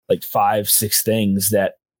like 5-6 things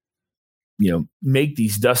that, make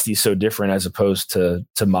these Dusties so different as opposed to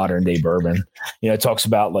modern day bourbon. It talks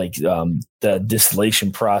about like the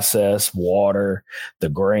distillation process, water, the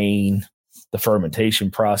grain, the fermentation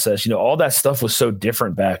process. All that stuff was so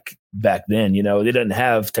different back then. They didn't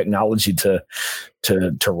have technology to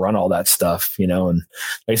run all that stuff. And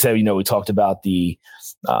like I said, we talked about the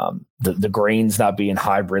grains not being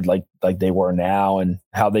hybrid like they were now, and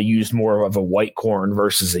how they used more of a white corn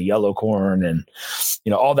versus a yellow corn, and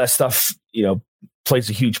all that stuff plays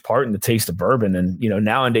a huge part in the taste of bourbon. And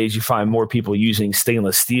nowadays you find more people using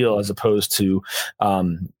stainless steel as opposed to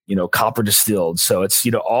copper distilled. So it's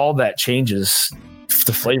all that changes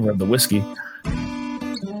the flavor of the whiskey.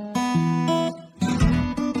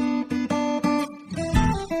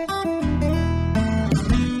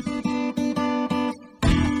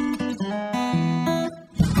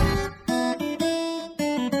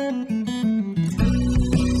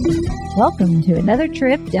 Welcome to another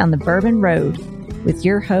trip down the Bourbon Road with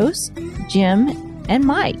your hosts, Jim and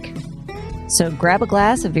Mike. So grab a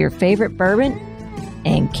glass of your favorite bourbon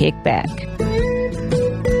and kick back.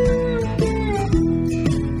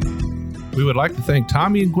 We would like to thank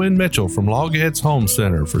Tommy and Gwen Mitchell from Logheads Home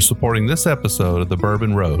Center for supporting this episode of the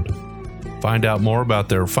Bourbon Road. Find out more about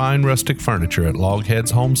their fine rustic furniture at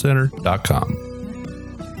logheadshomecenter.com.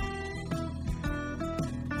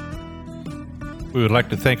 We would like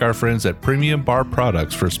to thank our friends at Premium Bar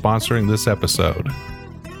Products for sponsoring this episode.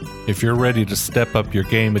 If you're ready to step up your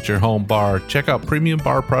game at your home bar, check out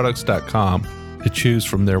premiumbarproducts.com to choose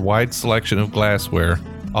from their wide selection of glassware,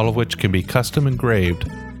 all of which can be custom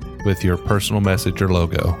engraved with your personal message or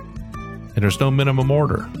logo. And there's no minimum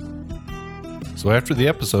order. So after the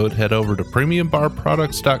episode, head over to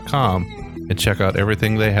premiumbarproducts.com and check out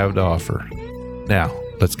everything they have to offer. Now,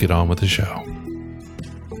 let's get on with the show.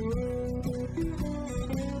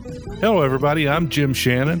 Hello, everybody. I'm Jim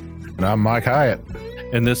Shannon. And I'm Mike Hyatt.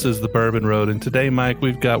 And this is the Bourbon Road. And today, Mike,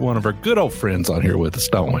 we've got one of our good old friends on here with us,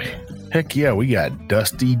 don't we? Heck yeah, we got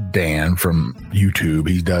Dusty Dan from YouTube.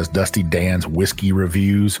 He does Dusty Dan's whiskey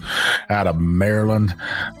reviews out of Maryland.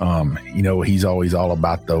 He's always all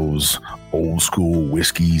about those old school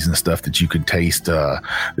whiskeys and stuff that you can taste,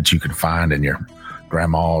 that you can find in your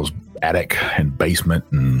grandma's attic and basement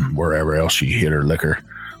and wherever else she hid her liquor.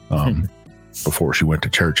 Before she went to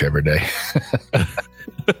church every day.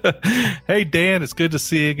 Hey, Dan, it's good to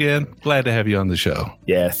see you again. Glad to have you on the show.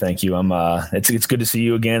 Yeah, thank you. It's good to see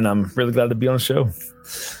you again. I'm really glad to be on the show.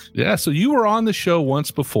 Yeah, so you were on the show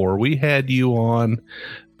once before. We had you on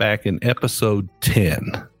back in episode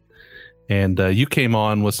 10. And you came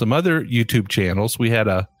on with some other YouTube channels. We had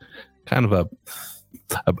a kind of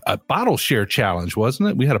a bottle share challenge, wasn't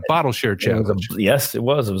it? We had a bottle share challenge. Yes, it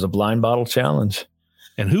was. It was a blind bottle challenge.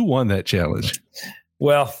 And who won that challenge?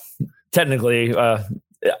 Well, technically, I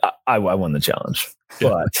won the challenge,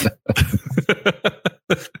 but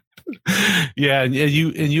yeah, and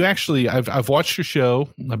you actually, I've watched your show.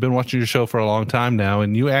 I've been watching your show for a long time now,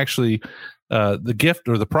 and you actually, the gift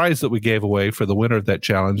or the prize that we gave away for the winner of that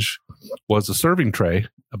challenge was a serving tray,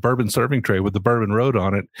 a bourbon serving tray with the Bourbon Road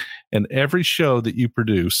on it. And every show that you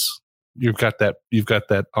produce, you've got that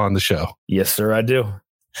on the show. Yes, sir, I do.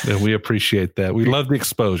 And we appreciate that. We love the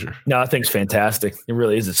exposure. No, I think it's fantastic. It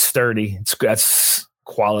really is. It's sturdy. That's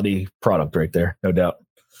quality product right there, no doubt.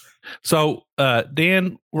 So,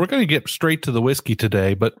 Dan, we're going to get straight to the whiskey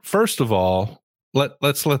today. But first of all,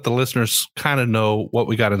 let's let the listeners kind of know what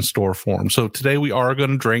we got in store for them. So today we are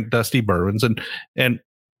going to drink Dusty Bourbons, and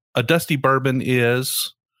a Dusty Bourbon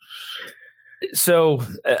is. So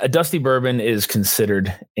a Dusty Bourbon is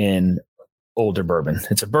considered an older bourbon.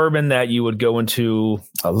 It's a bourbon that you would go into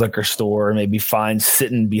a liquor store, maybe find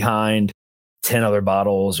sitting behind 10 other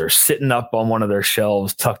bottles or sitting up on one of their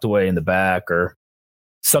shelves tucked away in the back, or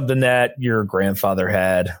something that your grandfather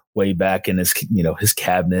had way back in his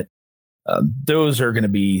cabinet. Those are going to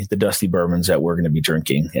be the Dusty Bourbons that we're going to be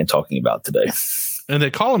drinking and talking about today. And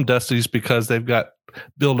they call them Dusties because they've got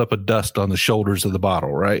buildup of dust on the shoulders of the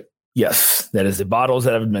bottle, right? Yes, that is the bottles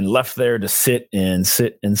that have been left there to sit and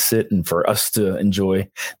for us to enjoy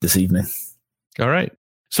this evening. All right.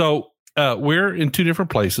 So we're in two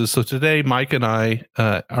different places. So today, Mike and I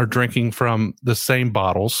are drinking from the same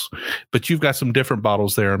bottles, but you've got some different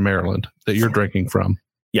bottles there in Maryland that you're drinking from.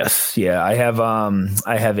 Yes. Yeah. I have a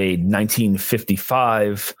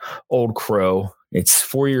 1955 Old Crow. It's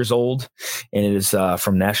 4 years old, and it is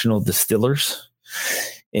from National Distillers.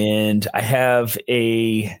 And I have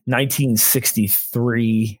a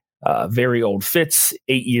 1963 very old Fitz,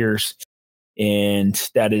 8 years, and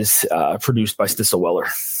that is produced by Stissel Weller.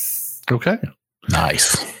 Okay.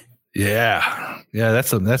 Nice. Yeah. That's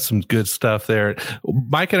some good stuff there.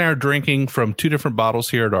 Mike and I are drinking from two different bottles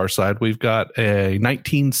here at our side. We've got a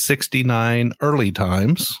 1969 Early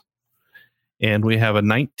Times, and we have a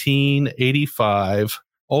 1985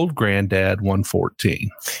 Old Granddad 114.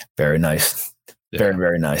 Very nice. Yeah. Very,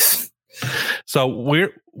 very nice. So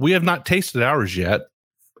we have not tasted ours yet,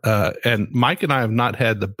 and Mike and I have not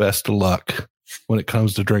had the best of luck when it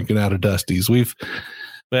comes to drinking out of Dusty's. We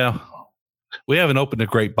haven't opened a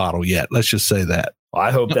great bottle yet. Let's just say that. Well,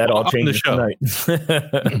 I hope that all changes tonight.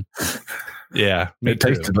 Yeah, it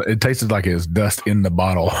tasted like it was dust in the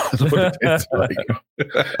bottle. That's what it tasted like.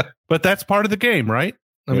 But that's part of the game, right?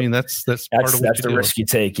 I mean, that's part of what that's the risk you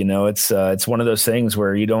take. You know, it's one of those things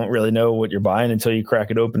where you don't really know what you're buying until you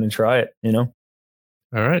crack it open and try it. You know.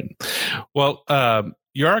 All right. Well,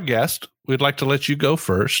 you're our guest. We'd like to let you go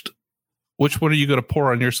first. Which one are you going to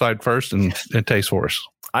pour on your side first and taste for us?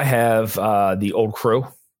 I have the Old Crow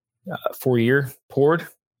 4-year poured.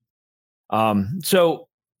 So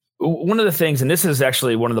one of the things, and this is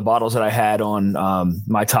actually one of the bottles that I had on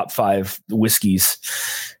my top 5 whiskeys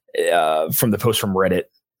from the post from Reddit.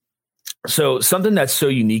 So something that's so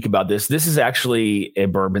unique about this is actually a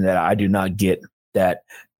bourbon that I do not get that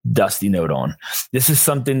dusty note on. This is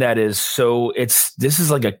something that is this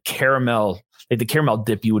is like a caramel, like the caramel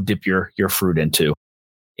dip you would dip your fruit into.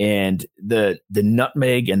 And the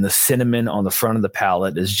nutmeg and the cinnamon on the front of the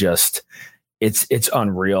palate is just, it's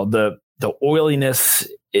unreal. The oiliness,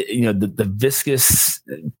 the viscous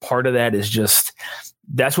part of that is just,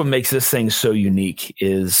 that's what makes this thing so unique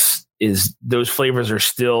is those flavors are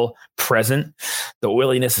still present. The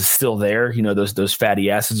oiliness is still there. Those fatty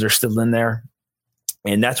acids are still in there.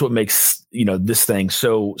 And that's what makes, this thing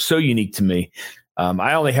so unique to me.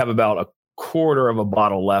 I only have about a quarter of a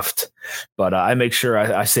bottle left, but I make sure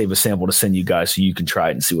I save a sample to send you guys so you can try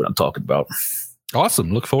it and see what I'm talking about.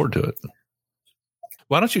 Awesome. Look forward to it.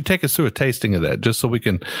 Why don't you take us through a tasting of that just so we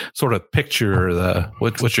can sort of picture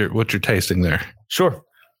what you're tasting there? Sure.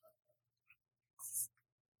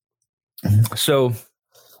 So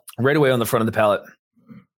right away on the front of the palate,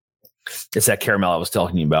 it's that caramel I was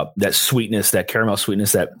talking to you about, that sweetness, that caramel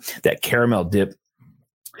sweetness, that caramel dip.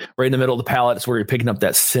 Right in the middle of the palate is where you're picking up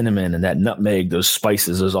that cinnamon and that nutmeg, those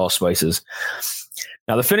spices, those allspices.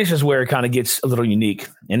 Now, the finish is where it kind of gets a little unique.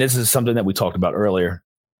 And this is something that we talked about earlier,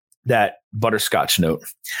 that butterscotch note.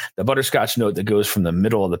 The butterscotch note that goes from the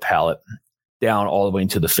middle of the palate down all the way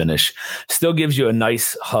into the finish. Still gives you a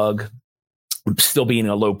nice hug, still being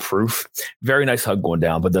a low proof. Very nice hug going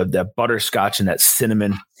down. But that butterscotch and that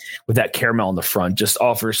cinnamon with that caramel in the front just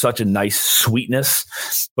offers such a nice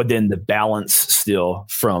sweetness, but then the balance still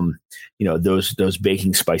from, those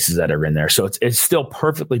baking spices that are in there. So it's still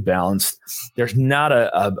perfectly balanced. There's not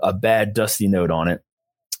a bad dusty note on it.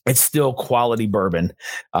 It's still quality bourbon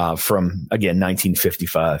from, again,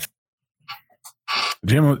 1955.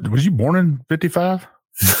 Jim, was you born in 55?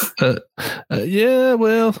 Yeah,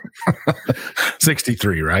 well,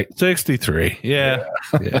 63, right? 63. Yeah.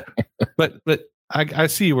 But I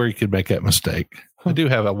see where you could make that mistake. I do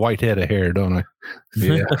have a white head of hair, don't I?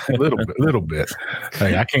 Yeah, a little bit.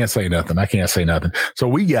 Hey, I can't say nothing. So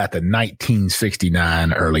we got the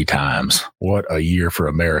 1969 Early Times. What a year for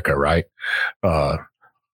America, right?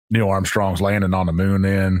 Neil Armstrong's landing on the moon.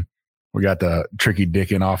 Then we got the Tricky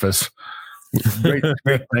Dick in office. Great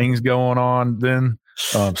things going on then.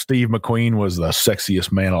 Steve McQueen was the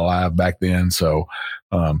sexiest man alive back then. So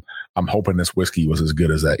I'm hoping this whiskey was as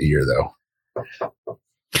good as that year, though.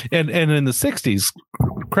 And in the 60s,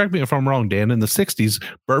 correct me if I'm wrong, Dan, in the 60s,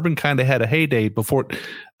 bourbon kind of had a heyday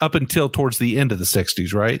up until towards the end of the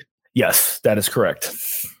 60s, right? Yes, that is correct.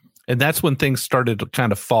 And that's when things started to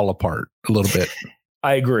kind of fall apart a little bit.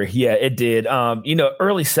 I agree. Yeah, it did.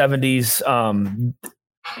 Early 70s,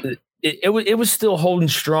 it was still holding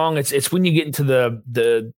strong. It's when you get into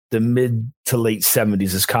the mid to late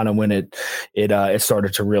 70s is kind of when it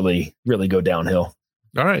started to really, really go downhill.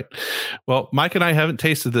 All right. Well, Mike and I haven't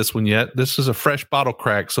tasted this one yet. This is a fresh bottle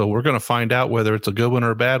crack, so we're going to find out whether it's a good one or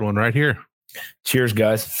a bad one right here. Cheers,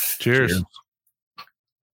 guys. Cheers.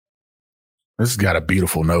 This has got a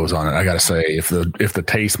beautiful nose on it. I got to say, if the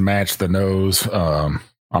taste matched the nose, I'm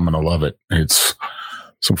going to love it. It's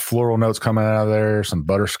some floral notes coming out of there, some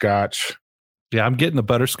butterscotch. Yeah, I'm getting the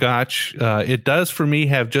butterscotch. It does, for me,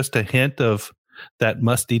 have just a hint of that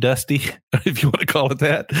musty dusty, if you want to call it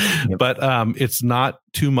that. Yep. But it's not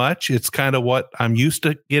too much. It's kind of what I'm used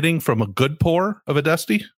to getting from a good pour of a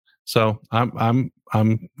dusty. So I'm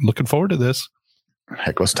looking forward to this.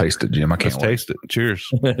 Heck, let's taste it, Jim. Let's taste it. Cheers.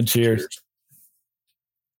 Cheers.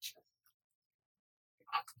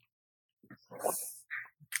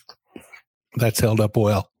 That's held up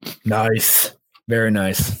well. Nice. Very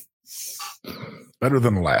nice. Better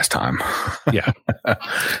than the last time. Yeah.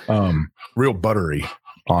 Real buttery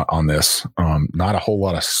on this. Not a whole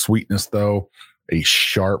lot of sweetness, though. A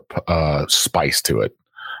sharp spice to it.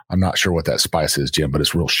 I'm not sure what that spice is, Jim, but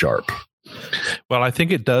it's real sharp. Well, I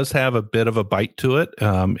think it does have a bit of a bite to it.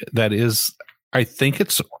 That is, I think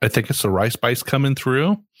it's the rice spice coming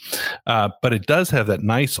through, but it does have that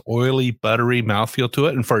nice oily, buttery mouthfeel to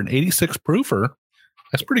it. And for an 86 proofer,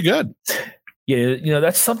 that's pretty good. Yeah,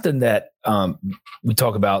 that's something that we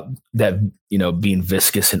talk about, that being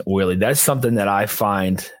viscous and oily. That's something that I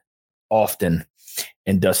find often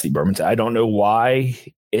in dusty bourbons. I don't know why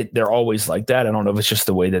they're always like that. I don't know if it's just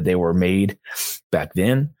the way that they were made back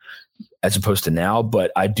then as opposed to now, but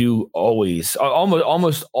I do almost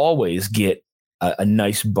always get a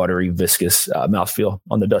nice buttery, viscous mouthfeel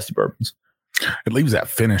on the dusty bourbons. It leaves that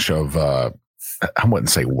finish of, I wouldn't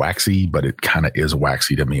say waxy, but it kind of is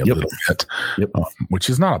waxy to me a little bit, which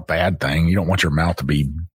is not a bad thing. You don't want your mouth to be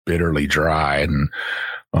bitterly dry and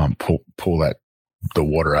pull the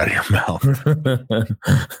water out of your mouth.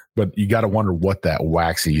 But you got to wonder what that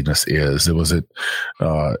waxiness is.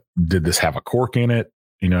 Did this have a cork in it?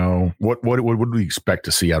 What would we expect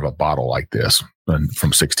to see out of a bottle like this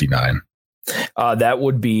from 69? That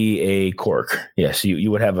would be a cork. Yes,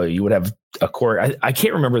 you would have a cork. I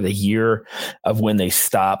can't remember the year of when they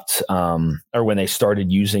stopped or when they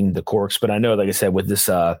started using the corks, but I know, like I said, with this,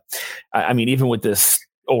 even with this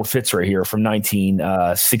old Fitz right here from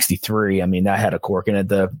 1963, that had a cork in it.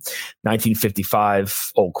 The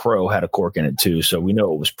 1955 Old Crow had a cork in it too, so we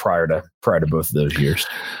know it was prior to both of those years.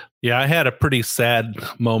 Yeah, I had a pretty sad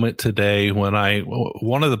moment today when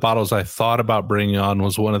one of the bottles I thought about bringing on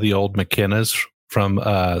was one of the old McKenna's from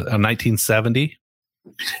 1970.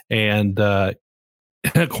 And of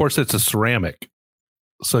course, it's a ceramic,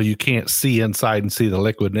 so you can't see inside and see the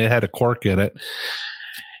liquid. And it had a cork in it.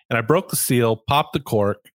 And I broke the seal, popped the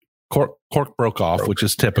cork broke off, which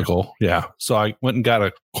is typical. Yeah. So I went and got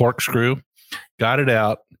a corkscrew, got it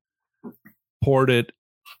out, poured it.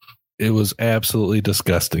 It was absolutely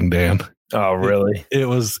disgusting, Dan. Oh, really? It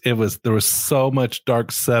was, there was so much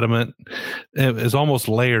dark sediment. It was almost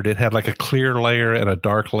layered. It had like a clear layer and a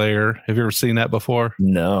dark layer. Have you ever seen that before?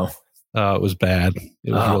 No. It was bad.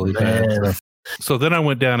 It was really bad. So then I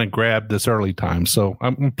went down and grabbed this early time. So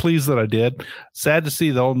I'm pleased that I did. Sad to see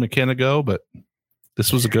the old McKenna go, but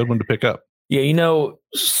this was a good one to pick up. Yeah,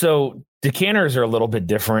 so decanters are a little bit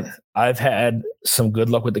different. I've had some good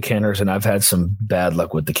luck with decanters, and I've had some bad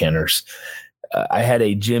luck with decanters. I had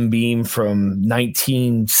a Jim Beam from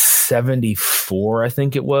 1974, I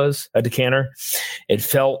think it was, a decanter. It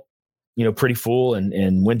felt, pretty full,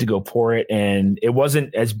 and went to go pour it, and it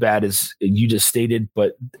wasn't as bad as you just stated,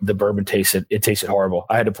 but the bourbon tasted horrible.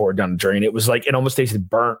 I had to pour it down the drain. It was like, it almost tasted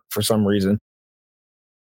burnt for some reason.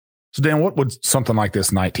 So Dan, what would something like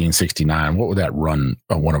this 1969, what would that run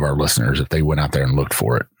one of our listeners if they went out there and looked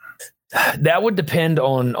for it? That would depend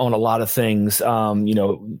on a lot of things.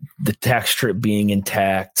 The tack strip being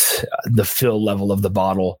intact, the fill level of the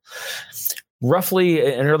bottle. Roughly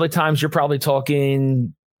in early times, you're probably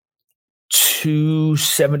talking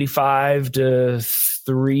 $275 to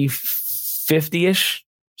 $350-ish,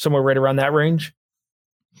 somewhere right around that range.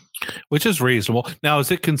 Which is reasonable. Now, is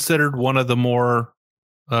it considered one of the more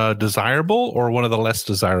desirable or one of the less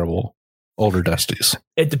desirable older Dusties?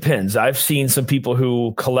 It depends. I've seen some people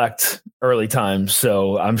who collect early times,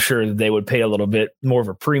 so I'm sure they would pay a little bit more of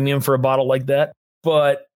a premium for a bottle like that.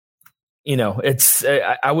 But it's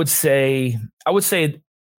I would say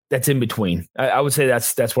that's in between. I would say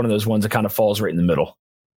that's one of those ones that kind of falls right in the middle.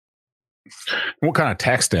 What kind of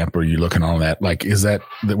tax stamp are you looking on that? Like, is that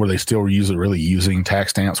were they still really using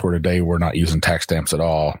tax stamps, where today we're not using tax stamps at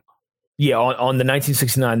all? Yeah, on the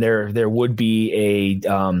 1969, there would be a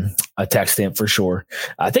tax stamp for sure.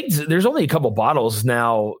 I think there's only a couple bottles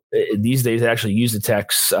now these days that actually use the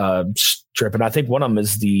tax strip, and I think one of them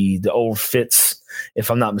is the old Fitz,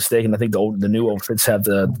 if I'm not mistaken. I think the new old Fitz have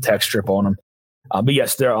the tax strip on them. But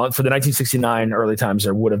yes, for the 1969 early times,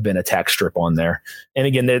 there would have been a tax strip on there. And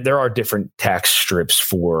again, there are different tax strips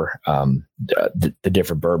for the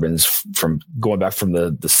different bourbons from going back from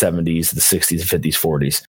the 70s, the 60s, 50s,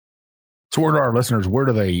 40s. So where do our listeners, where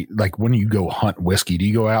do they, like when you go hunt whiskey, do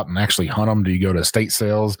you go out and actually hunt them? Do you go to estate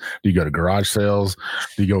sales? Do you go to garage sales?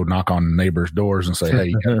 Do you go knock on neighbors' doors and say, hey,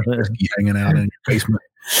 you got whiskey hanging out in your basement?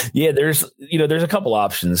 Yeah, there's a couple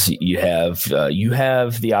options you have. You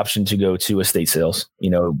have the option to go to estate sales.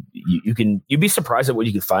 You'd be surprised at what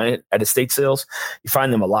you can find at estate sales. You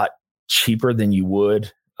find them a lot cheaper than you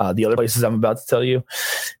would the other places I'm about to tell you.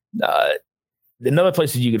 Another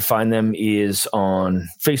place that you could find them is on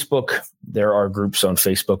Facebook. There are groups on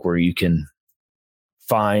Facebook where you can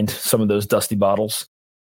find some of those dusty bottles.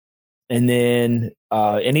 And then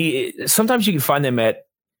sometimes you can find them at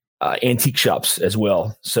antique shops as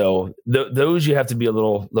well. So those you have to be a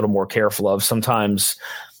little more careful of. Sometimes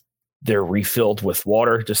they're refilled with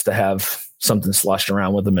water just to have something sloshed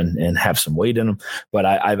around with them and have some weight in them. But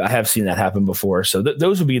I have seen that happen before. So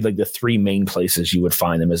those would be like the three main places you would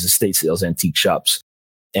find them: as estate sales, antique shops,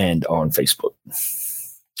 and on Facebook.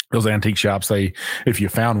 Those antique shops, if you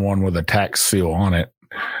found one with a tax seal on it,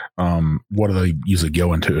 what do they usually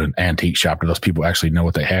go into an antique shop? Do those people actually know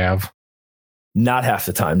what they have? Not half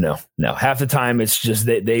the time. No. Half the time it's just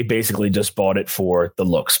they basically just bought it for the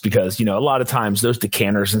looks, because, a lot of times those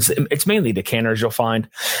decanters, and it's mainly decanters you'll find.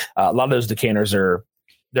 A lot of those decanters they're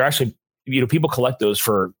actually, people collect those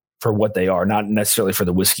for what they are, not necessarily for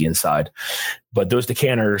the whiskey inside, but those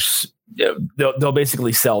decanters, they'll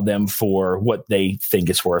basically sell them for what they think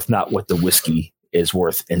it's worth, not what the whiskey is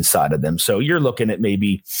worth inside of them. So you're looking at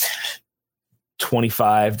maybe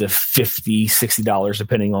 $25 to $50, $60,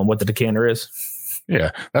 depending on what the decanter is.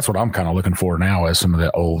 Yeah, that's what I'm kind of looking for now, as some of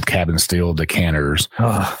the old cabin steel decanters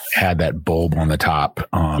had that bulb on the top.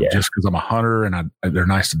 Just because I'm a hunter and they're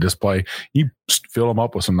nice to display. You fill them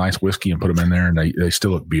up with some nice whiskey and put them in there, and they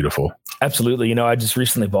still look beautiful. Absolutely. I just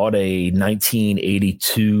recently bought a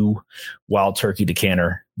 1982 Wild Turkey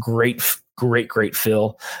decanter. Great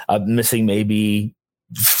fill. Missing maybe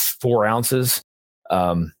 4 ounces.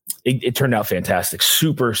 It turned out fantastic.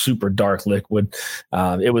 Super, super dark liquid.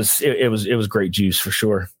 It was great juice for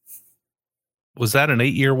sure. Was that an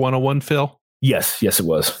 8-year 101 fill? Yes, it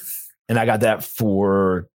was. And I got that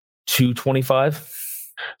for $225.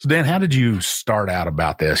 So Dan, how did you start out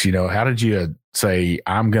about this? How did you say,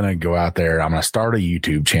 I'm going to go out there, I'm going to start a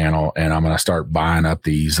YouTube channel, and I'm going to start buying up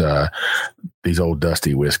these old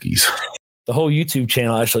dusty whiskeys? The whole YouTube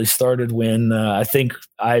channel actually started when I think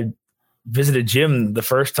I visited Jim the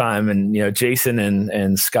first time, and Jason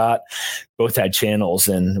and Scott both had channels,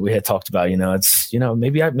 and we had talked about it's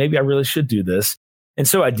maybe I really should do this, and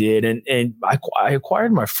so I did, and I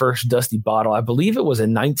acquired my first dusty bottle. I believe it was a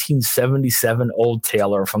 1977 Old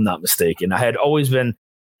Taylor, if I'm not mistaken. I had always been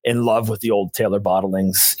in love with the Old Taylor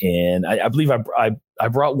bottlings, and I believe I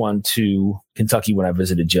brought one to Kentucky when I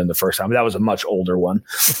visited Jim the first time. That was a much older one.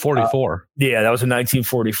 44. Yeah, that was a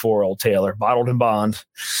 1944 Old Taylor, bottled in bond.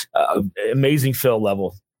 Amazing fill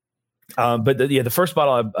level. But the first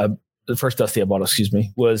bottle, the first dusty I bought,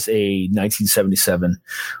 was a 1977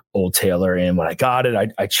 Old Taylor. And when I got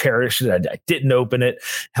it, I cherished it. I didn't open it,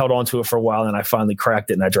 held on to it for a while, and I finally cracked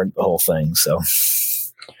it and I drank the whole thing. So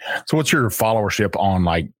what's your followership on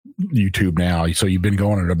like YouTube now? So you've been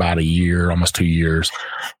going it about a year, almost 2 years.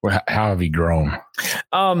 How have you grown?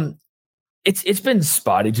 It's been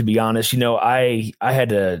spotty, to be honest. I had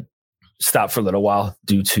to stop for a little while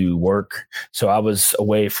due to work. So I was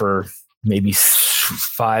away for maybe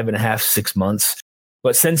 5.5, 6 months.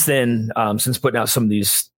 But since then, since putting out some of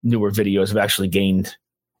these newer videos, I've actually gained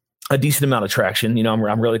a decent amount of traction.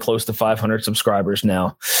 I'm really close to 500 subscribers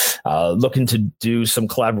now. Looking to do some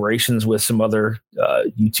collaborations with some other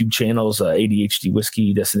YouTube channels, ADHD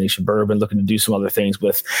Whiskey, Destination Bourbon. Looking to do some other things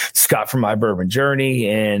with Scott from My Bourbon Journey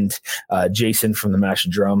and Jason from the Mash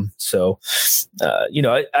and Drum. So,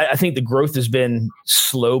 I think the growth has been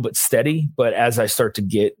slow but steady. But as I start to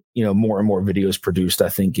get more and more videos produced, I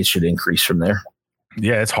think it should increase from there.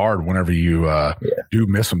 Yeah, it's hard whenever you do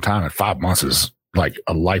miss some time, and 5 months is like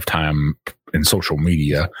a lifetime in social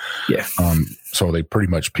media. Yeah. So they pretty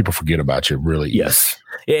much, people forget about you, really. Yes.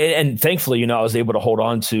 And thankfully, I was able to hold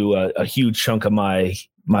on to a huge chunk of my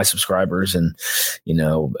subscribers, and,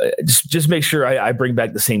 just make sure I bring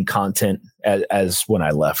back the same content as when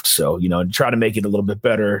I left. So, try to make it a little bit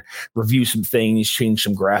better, review some things, change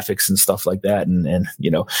some graphics and stuff like that. And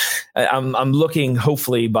I'm looking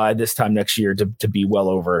hopefully by this time next year to be well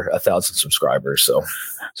over 1,000 subscribers.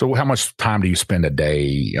 So how much time do you spend a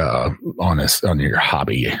day on your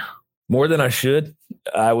hobby? More than I should.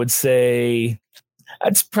 I would say,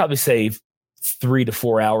 I'd probably say 3 to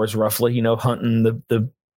 4 hours roughly, hunting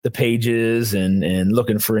the pages and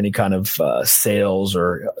looking for any kind of sales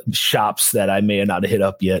or shops that I may not have hit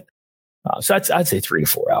up yet. So I'd say 3 to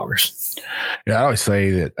 4 hours. Yeah, I always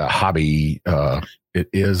say that a hobby, it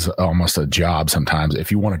is almost a job sometimes.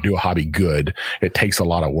 If you want to do a hobby good, it takes a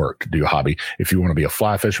lot of work to do a hobby. If you want to be a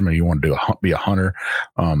fly fisherman, you want to be a hunter,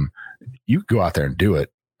 you go out there and do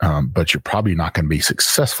it. But you're probably not going to be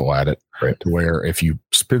successful at it. Right. To where if you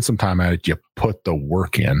spend some time at it, you put the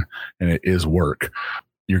work in, and it is work,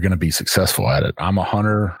 you're going to be successful at it. I'm a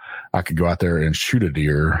hunter. I could go out there and shoot a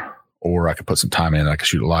deer or I could put some time in. I could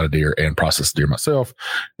shoot a lot of deer and process deer myself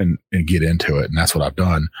and get into it. And that's what I've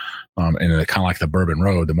done. And kind of like the Bourbon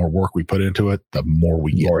Road, the more work we put into it, the more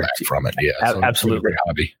we get back from it. Yeah, so absolutely.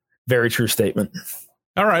 Hobby. Very true statement.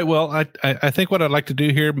 All right. Well, I think what I'd like to do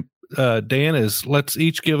here, Dan, is let's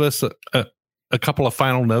each give us a couple of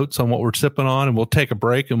final notes on what we're sipping on, and we'll take a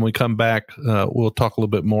break. And when we come back, we'll talk a little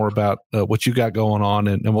bit more about what you got going on,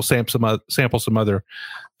 and we'll sample some other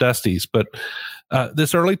Dusties. But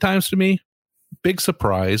this Early Times, to me, big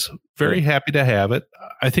surprise. Very happy to have it.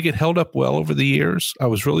 I think it held up well over the years. I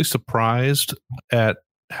was really surprised at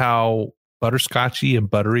how butterscotchy and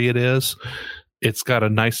buttery it is. It's got a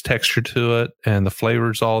nice texture to it, and the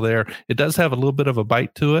flavor's all there. It does have a little bit of a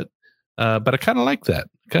bite to it, but I kind of like that.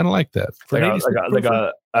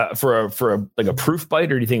 For a proof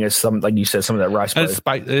bite, or do you think it's some, like you said, some of that rice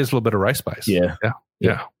spice? It is a little bit of rice spice. Yeah.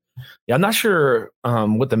 I'm not sure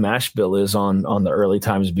what the mash bill is on the Early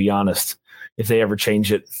Times, to be honest, if they ever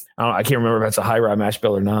change it. I can't remember if that's a high rye mash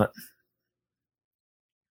bill or not.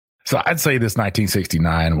 So I'd say this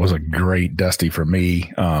 1969 was a great Dusty for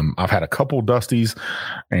me. I've had a couple Dusties,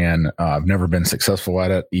 and I've never been successful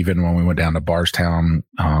at it. Even when we went down to Bardstown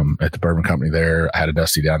at the Bourbon Company there, I had a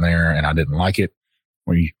Dusty down there, and I didn't like it.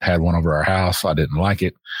 We had one over our house. I didn't like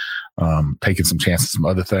it. Taking some chances, some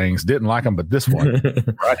other things. Didn't like them, but this one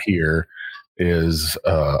right here is,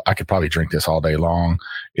 I could probably drink this all day long.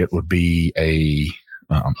 It would be I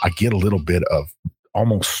get a little bit of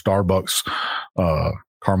almost Starbucks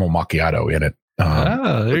caramel macchiato in it.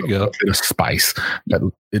 There you go. A bit of spice.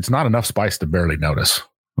 It's not enough spice to barely notice.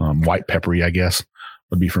 White peppery, I guess,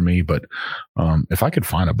 would be for me. But if I could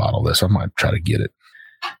find a bottle of this, I might try to get it.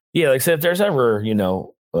 Yeah, like I said, if there's ever,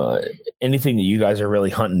 anything that you guys are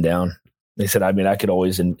really hunting down, they said, I mean, I could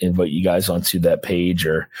always invite you guys onto that page,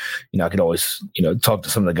 or, I could always, talk to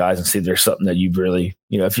some of the guys and see if there's something that you really,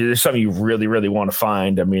 if there's something you really, really want to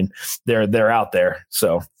find. I mean, they're out there.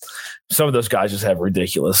 So some of those guys just have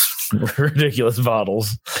ridiculous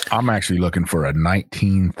bottles. I'm actually looking for a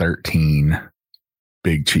 1913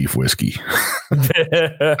 Big Chief whiskey.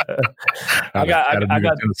 I got the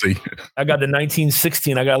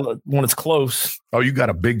 1916. I got one that's close. Oh, you got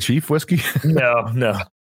a Big Chief whiskey? No.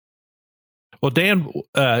 Well, Dan,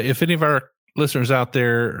 if any of our listeners out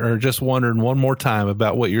there are just wondering one more time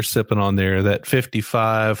about what you're sipping on there, that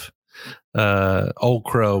 55 Old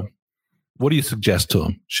Crow, what do you suggest to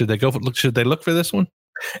them? Should they look for this one?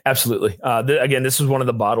 Absolutely. Again, this is one of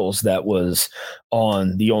the bottles that was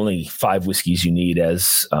on the only 5 whiskeys you need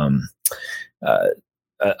as a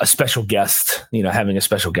special guest, having a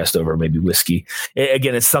special guest over, maybe whiskey.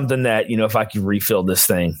 Again, it's something that, if I could refill this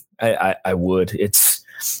thing, I would.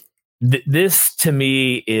 This to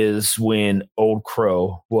me is when Old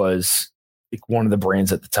Crow was one of the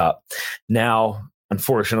brands at the top. Now,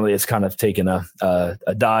 unfortunately, it's kind of taken a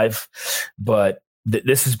dive, but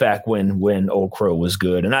this is back when Old Crow was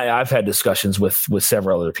good. And I've had discussions with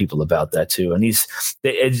several other people about that too. And it's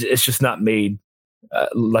just not made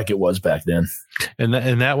like it was back then. And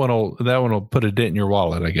that one will put a dent in your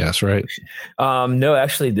wallet, I guess, right? No,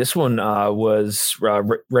 actually, this one was right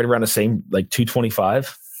around the same, like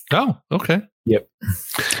 $225. Oh, okay. Yep.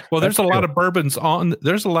 Well, there's a lot of bourbons on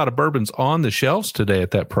the shelves today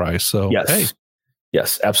at that price. So yes, hey.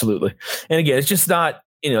 Yes, absolutely. And again, it's just not,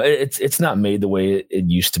 it's not made the way it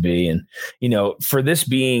used to be. And, for this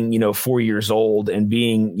being, 4 years old and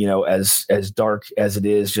being, as dark as it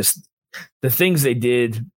is, just the things they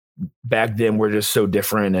did back then were just so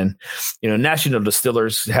different. And, National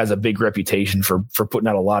Distillers has a big reputation for putting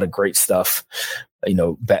out a lot of great stuff.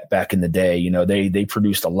 Back in the day, they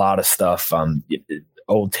produced a lot of stuff.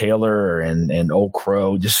 Old Taylor and Old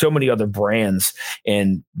Crow, just so many other brands.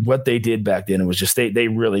 And what they did back then, it was just they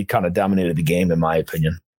really kind of dominated the game, in my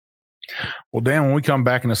opinion. Well, Dan, when we come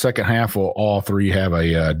back in the second half, we'll all three have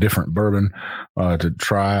a different bourbon to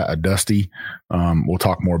try, a Dusty. We'll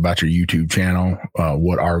talk more about your YouTube channel,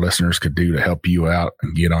 what our listeners could do to help you out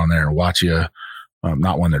and get on there and watch you.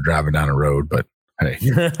 Not when they're driving down the road, but hey.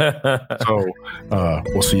 So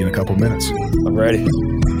we'll see you in a couple minutes. I'm ready.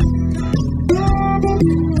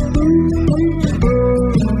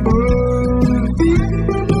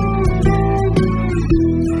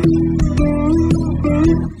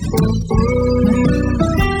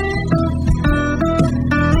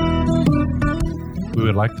 We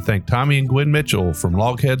would like to thank Tommy and Gwen Mitchell from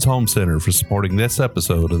Logheads Home Center for supporting this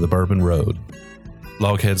episode of The Bourbon Road.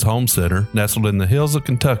 Logheads Home Center, nestled in the hills of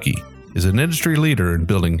Kentucky, is an industry leader in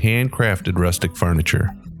building handcrafted rustic furniture.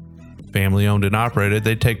 Family owned and operated,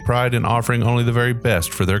 they take pride in offering only the very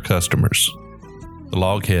best for their customers. The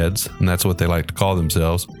Logheads, and that's what they like to call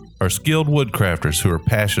themselves, are skilled woodcrafters who are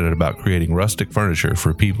passionate about creating rustic furniture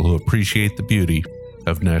for people who appreciate the beauty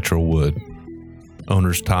of natural wood.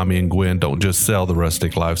 Owners Tommy and Gwen don't just sell the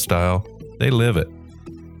rustic lifestyle, they live it.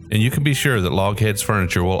 And you can be sure that Logheads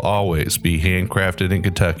Furniture will always be handcrafted in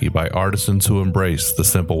Kentucky by artisans who embrace the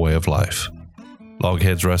simple way of life.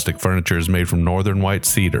 Logheads Rustic Furniture is made from northern white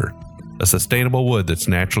cedar, a sustainable wood that's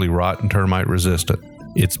naturally rot and termite resistant.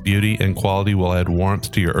 Its beauty and quality will add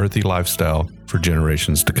warmth to your earthy lifestyle for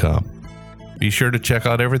generations to come. Be sure to check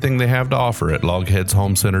out everything they have to offer at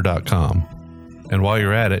logheadshomecenter.com. And while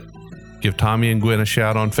you're at it, give Tommy and Gwen a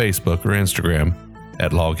shout on Facebook or Instagram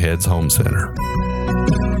at Logheads Home Center.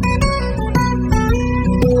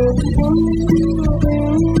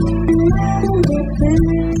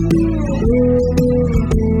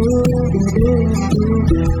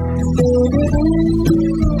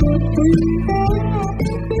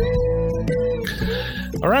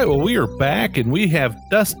 All right, well, we are back, and we have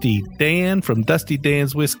Dusty Dan from Dusty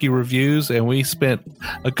Dan's Whiskey Reviews, and we spent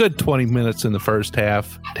a good 20 minutes in the first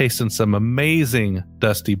half tasting some amazing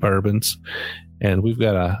Dusty bourbons, and we've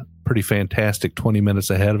got a pretty fantastic 20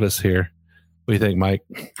 minutes ahead of us here. What do you think, Mike?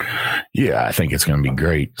 Yeah, I think it's going to be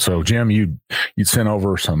great. So, Jim, you sent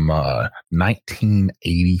over some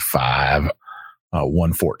 1985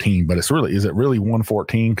 114, but is it really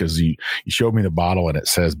 114? Because you showed me the bottle and it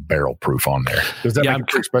says barrel proof on there. Does that make it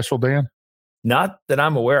pretty special, Dan? Not that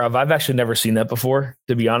I'm aware of. I've actually never seen that before,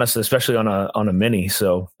 to be honest, especially on a mini.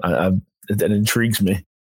 So that intrigues me.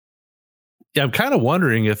 Yeah, I'm kind of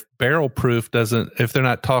wondering if barrel proof if they're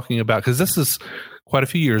not talking about, because this is quite a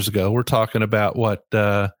few years ago. We're talking about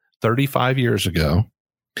 35 years ago.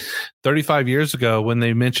 35 years ago, when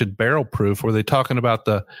they mentioned barrel proof, were they talking about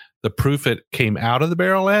the proof it came out of the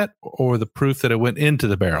barrel at, or the proof that it went into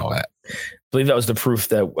the barrel at? I believe that was the proof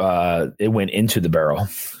that it went into the barrel.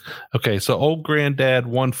 Okay, so old Granddad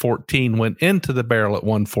 114 went into the barrel at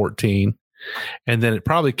 114, and then it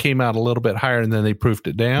probably came out a little bit higher, and then they proofed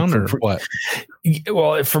it down, or what?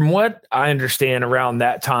 Well, from what I understand around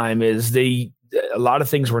that time is a lot of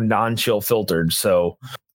things were non-chill filtered. So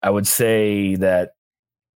I would say that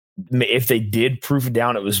if they did proof it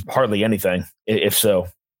down, it was hardly anything, if so.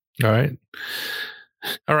 All right.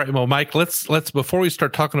 Well, Mike, let's before we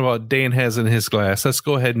start talking about what Dan has in his glass, let's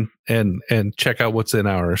go ahead and check out what's in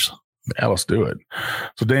ours. Yeah, let's do it.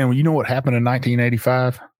 So, Dan, you know what happened in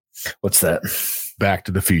 1985? What's that? Back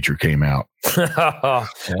to the Future came out. A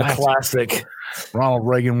classic. Ronald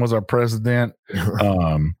Reagan was our president.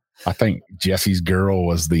 I think Jesse's Girl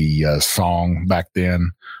was the song back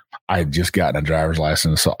then. I had just gotten a driver's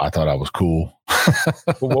license, so I thought I was cool.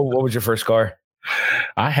 What was your first car?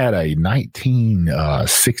 I had a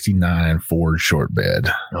 1969 Ford short bed.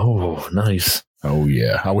 Oh, nice. Oh,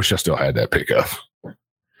 yeah. I wish I still had that pickup.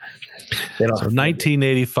 So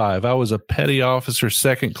 1985, I was a petty officer,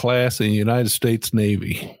 second class in the United States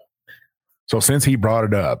Navy. So since he brought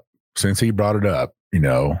it up,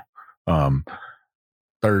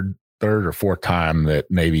 third or fourth time that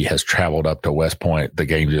Navy has traveled up to West Point, the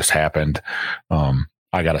game just happened.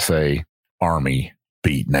 I got to say, Army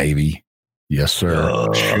beat Navy. Yes, sir.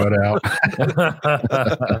 Shut out.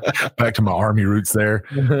 Back to my Army roots there.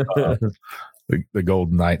 The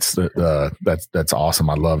Golden Knights. That's awesome.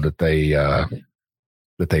 I love that they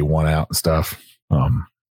won out and stuff.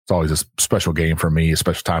 It's always a special game for me, a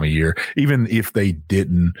special time of year. Even if they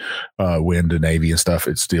didn't win to Navy and stuff,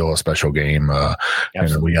 it's still a special game.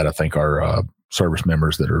 And we got to thank our service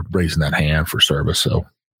members that are raising that hand for service. So,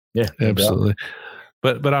 yeah, absolutely.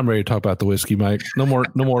 But I'm ready to talk about the whiskey, Mike. No more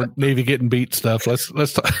Navy getting beat stuff.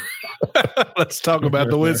 Let's talk. Let's talk about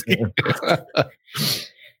the whiskey.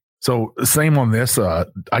 So same on this. I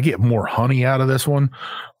get more honey out of this one.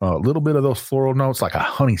 A little bit of those floral notes, like a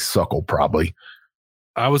honeysuckle, probably.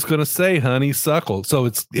 I was going to say honeysuckle. So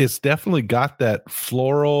it's definitely got that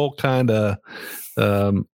floral kind of,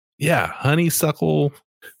 honeysuckle,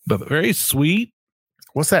 but very sweet.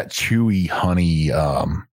 What's that chewy honey?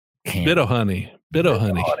 Bit of honey.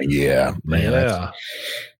 Yeah, man. Yeah.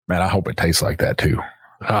 Man, I hope it tastes like that too.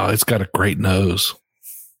 Oh, it's got a great nose.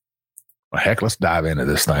 Well, heck, let's dive into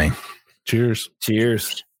this thing. Cheers.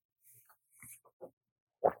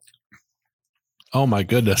 Oh my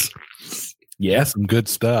goodness. Yeah, some good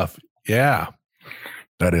stuff. Yeah.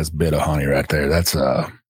 That is a bit of honey right there. That's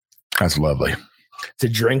lovely. To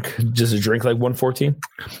drink, just a drink like 114?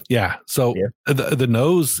 Yeah. So the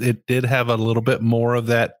nose, it did have a little bit more of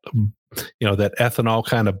that, that ethanol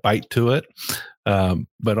kind of bite to it.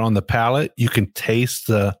 But on the palate, you can taste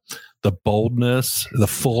the boldness, the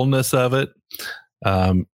fullness of it.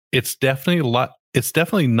 It's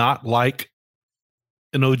definitely not like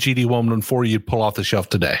an OGD 114 you'd pull off the shelf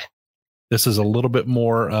today. This is a little bit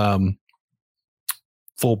more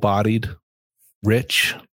full-bodied,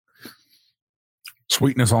 rich.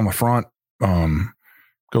 Sweetness on the front,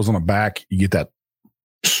 goes on the back. You get that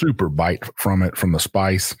super bite from it, from the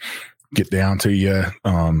spice. Get down to you.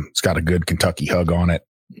 It's got a good Kentucky hug on it.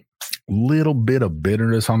 Little bit of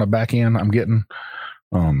bitterness on the back end I'm getting.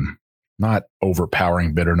 Not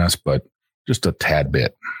overpowering bitterness, but just a tad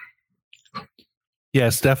bit. Yeah,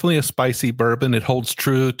 it's definitely a spicy bourbon. It holds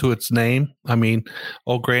true to its name. I mean,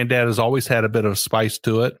 Old Granddad has always had a bit of spice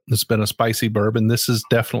to it. It's been a spicy bourbon. This is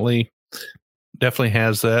definitely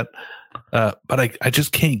has that. But I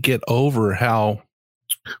just can't get over how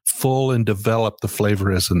full and developed the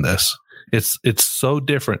flavor is in this. It's so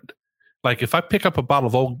different. Like if I pick up a bottle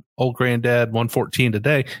of Old Granddad 114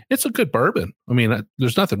 today, it's a good bourbon. I mean,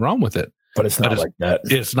 there's nothing wrong with it. But it's not like that.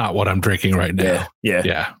 It's not what I'm drinking right now.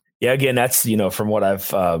 Yeah. Again, that's from what I've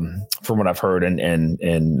heard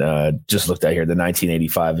and just looked at here. The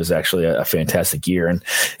 1985 is actually a fantastic year. And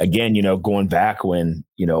again, going back when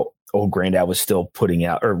Old Granddad was still putting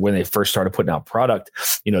out, or when they first started putting out product,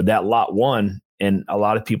 that lot one, in a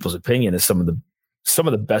lot of people's opinion, is some of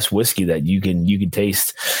the best whiskey that you can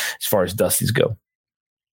taste as far as Dusty's go.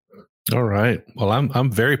 All right. Well,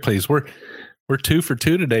 I'm very pleased. We're 2 for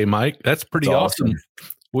 2 today, Mike. That's pretty awesome.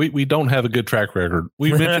 We don't have a good track record.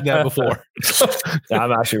 We mentioned that before.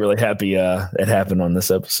 I'm actually really happy it happened on this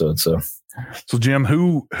episode. So Jim,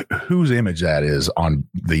 whose image that is on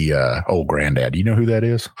the Old Granddad? Do you know who that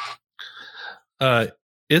is?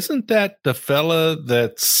 Isn't that the fella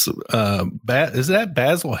that's is that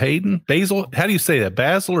Basil Hayden? Basil? How do you say that?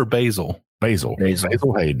 Basil or Basil? Basil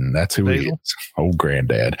Hayden. That's who he is. Old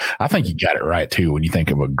Granddad. I think you got it right too. When you think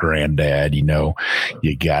of a granddad, you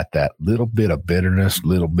got that little bit of bitterness,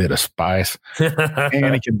 little bit of spice,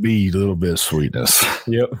 and it can be a little bit of sweetness.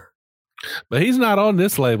 Yep. But he's not on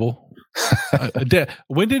this label.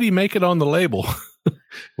 When did he make it on the label?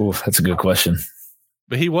 Oof, that's a good question.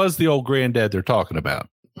 But he was the Old Granddad they're talking about.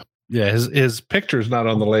 Yeah, his picture's not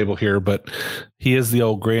on the label here, but he is the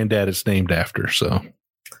Old Granddad it's named after. So.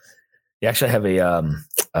 You actually have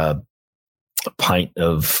a pint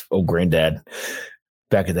of Old Granddad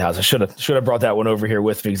back at the house. I should have brought that one over here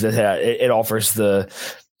with me because it offers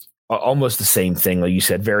almost the same thing, like you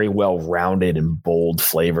said, very well rounded and bold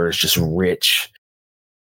flavors, just rich.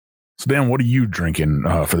 So Dan, what are you drinking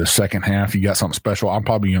for the second half? You got something special? I'm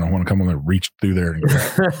probably going to want to come on and reach through there.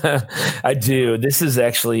 And I do. This is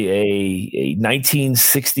actually a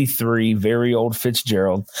 1963 very old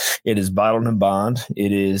Fitzgerald. It is bottled and bond.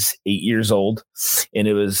 It is 8 years old, and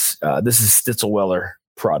it was this is Stitzelweller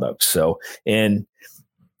product. So, and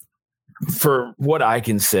for what I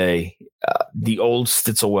can say, the old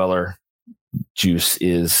Stitzelweller juice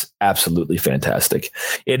is absolutely fantastic.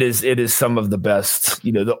 It is some of the best,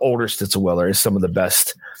 the older Stitzelweller is some of the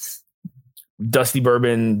best dusty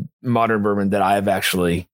bourbon, modern bourbon that I have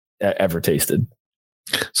actually ever tasted.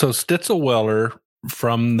 So Stitzelweller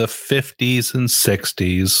from the 50s and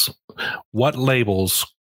 60s, what labels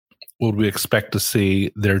would we expect to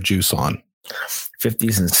see their juice on?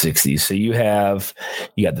 50s and 60s. So you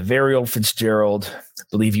got the very old Fitzgerald. I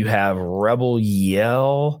believe you have Rebel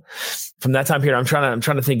Yell from that time period. I'm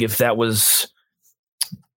trying to think if that was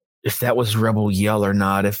Rebel Yell or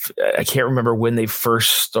not. If I can't remember when they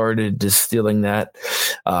first started distilling that.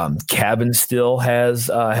 Cabin still has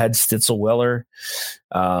had Stitzelweller.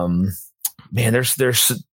 Man,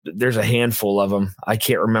 there's a handful of them. I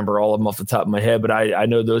can't remember all of them off the top of my head, but I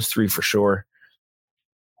know those three for sure.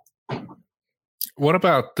 What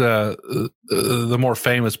about the more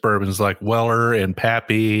famous bourbons like Weller and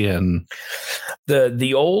Pappy and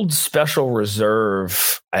the old Special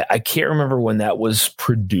Reserve? I can't remember when that was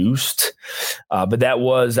produced, but that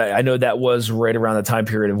was I know that was right around the time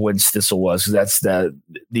period of when Stitzel was. That's the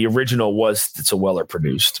original was Stitzelweller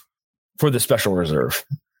produced for the Special Reserve.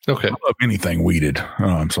 Okay, I love anything weeded,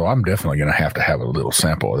 so I'm definitely going to have a little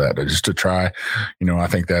sample of that just to try. I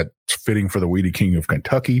think that's fitting for the Weeded King of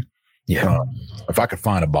Kentucky. Yeah. If I could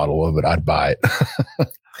find a bottle of it, I'd buy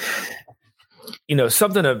it.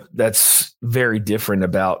 Something that's very different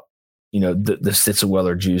about, the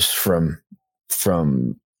Stitzelweller juice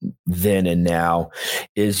from then and now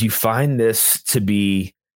is you find this to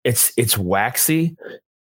be, it's waxy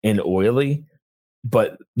and oily,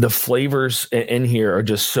 but the flavors in here are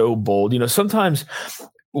just so bold. Sometimes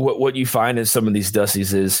what you find in some of these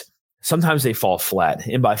Dusties is sometimes they fall flat.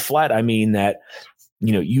 And by flat, I mean that,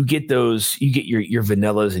 you get your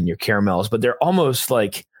vanillas and your caramels, but they're almost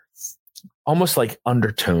like almost like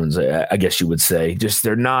undertones, I guess you would say. Just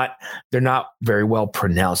they're not very well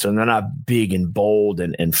pronounced, and they're not big and bold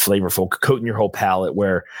and flavorful, coating your whole palate.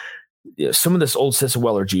 Where some of this old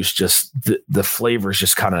Sisseweller juice, just the flavors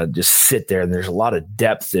just kind of just sit there, and there's a lot of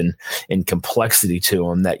depth and complexity to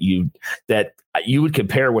them that you would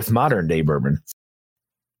compare with modern day bourbon.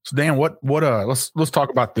 So Dan, let's talk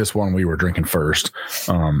about this one we were drinking first.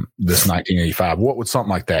 This 1985. What would something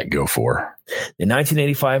like that go for? The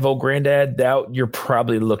 1985 Old Grandad, that you're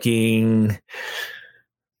probably looking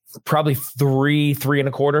three and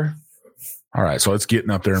a quarter. All right, so it's getting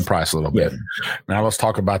up there in price a little bit. Now let's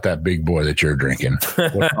talk about that big boy that you're drinking.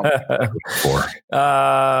 What's for?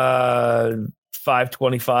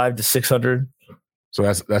 $525 to $600. So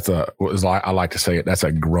that's I like to say it. That's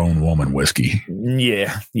a grown woman whiskey.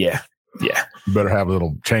 Yeah. You better have a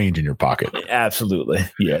little change in your pocket. Absolutely.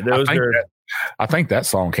 Yeah. I think that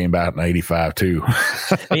song came out in 85 too.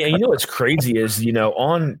 Yeah. You know, what's crazy is,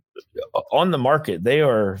 on the market, they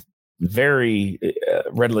are very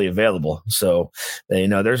readily available. So,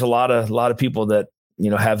 there's a lot of people that,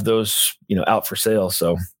 have those, out for sale.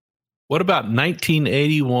 So what about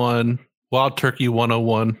 1981 Wild Turkey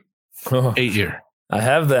 101 8-year? I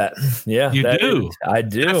have that. Yeah, you do. I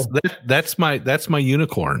do. That's my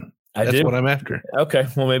unicorn. That's what I'm after. Okay.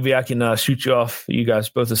 Well, maybe I can shoot you guys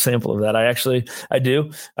both a sample of that. I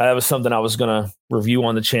do. That was something I was going to review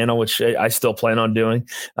on the channel, which I still plan on doing.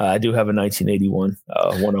 I do have a 1981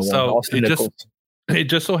 101. So it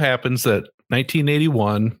just so happens that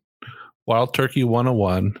 1981 Wild Turkey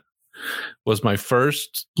 101 was my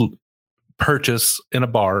first purchase in a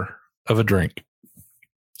bar of a drink.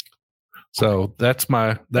 So that's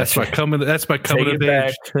my coming of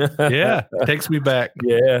age. Yeah, takes me back.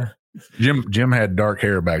 Yeah. Jim had dark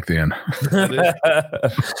hair back then.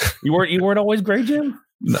 You weren't always gray, Jim?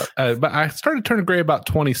 No, but I started turning gray about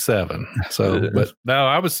 27. So, but no,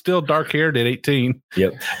 I was still dark haired at 18.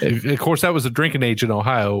 Yep. Of course, that was a drinking age in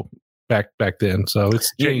Ohio back then. So it's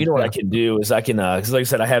changed. You know what I can do is because like I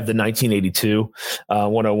said, I have the 1982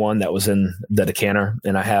 101 that was in the decanter,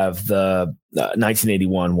 and I have the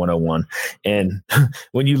 1981 101. And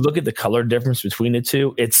when you look at the color difference between the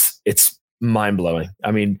two, it's mind blowing.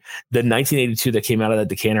 I mean, the 1982 that came out of that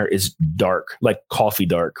decanter is dark, like coffee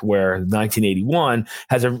dark, where 1981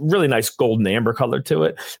 has a really nice golden amber color to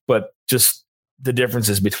it, but just the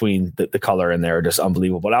differences between the color in there are just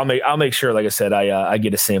unbelievable. But I'll make sure, like I said, I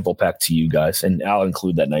get a sample pack to you guys, and I'll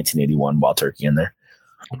include that 1981 Wild Turkey in there.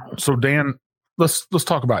 So Dan, let's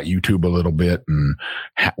talk about YouTube a little bit and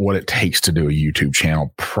what it takes to do a YouTube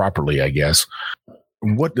channel properly, I guess.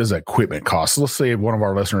 What does equipment cost? So let's say one of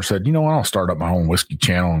our listeners said, I'll start up my own whiskey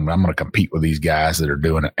channel and I'm going to compete with these guys that are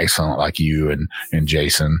doing it excellent, like you and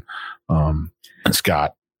Jason and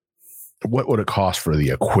Scott. What would it cost for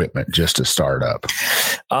the equipment just to start up?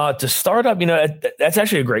 To start up, that's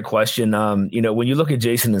actually a great question. When you look at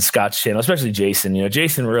Jason and Scott's channel, especially Jason,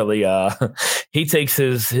 Jason really, he takes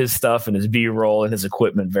his stuff and his B-roll and his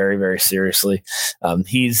equipment very, very seriously.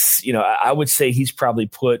 He's, I would say he's probably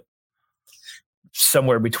put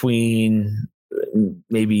somewhere between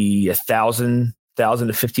maybe $1,000 to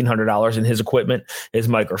 $1,500 in his equipment, his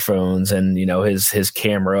microphones, and his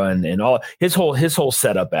camera and all his whole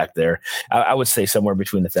setup back there. I would say somewhere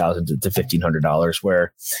between $1,000 to $1,500.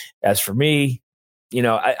 Where, as for me,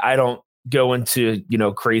 I don't go into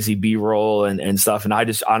crazy B-roll and stuff, and I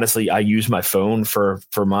just honestly I use my phone for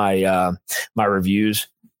my my reviews,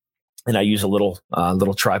 and I use a little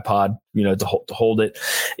tripod to hold it.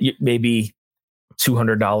 Maybe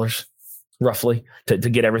 $200 roughly to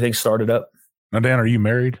get everything started up. Now, Dan, are you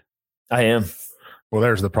married? I am. Well,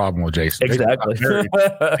 there's the problem with Jason. Exactly.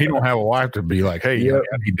 He don't have a wife to be like, hey, yep.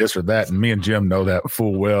 I need this or that. And me and Jim know that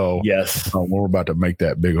full well. Yes. When we're about to make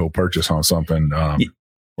that big old purchase on something,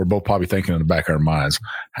 we're both probably thinking in the back of our minds,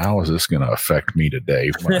 how is this going to affect me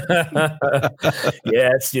today?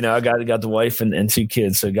 Yeah, it's I got the wife and 2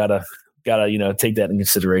 kids, so gotta take that in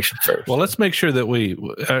consideration first. Well, let's make sure that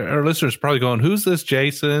our listeners are probably going, who's this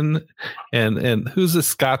Jason and who's this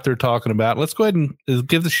Scott they're talking about? Let's go ahead and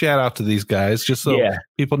give the shout out to these guys just so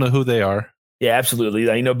people know who they are. Yeah, absolutely.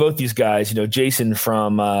 Both these guys, Jason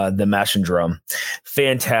from the Mash and Drum,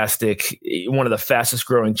 fantastic. One of the fastest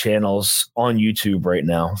growing channels on YouTube right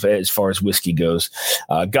now, as far as whiskey goes.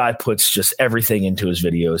 Guy puts just everything into his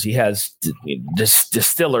videos. He has just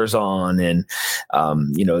distillers on and,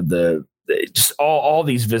 just all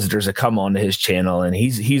these visitors that come onto his channel, and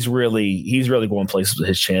he's really going places with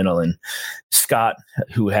his channel. And Scott,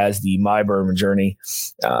 who has the My Bourbon Journey,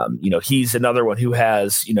 he's another one who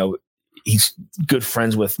has, he's good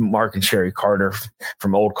friends with Mark and Sherry Carter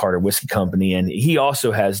from Old Carter Whiskey Company. And he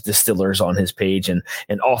also has distillers on his page and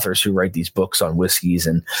authors who write these books on whiskeys.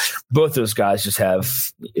 And both those guys just have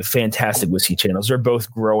fantastic whiskey channels. They're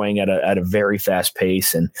both growing at a very fast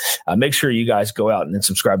pace. And make sure you guys go out and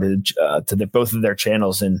subscribe to both of their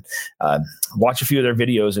channels and watch a few of their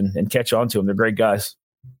videos and catch on to them. They're great guys.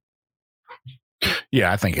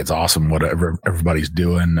 Yeah, I think it's awesome whatever everybody's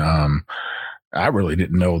doing. I really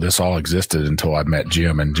didn't know this all existed until I met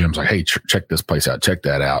Jim, and Jim's like, hey, check this place out, check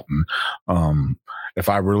that out. And if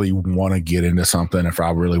I really want to get into something, if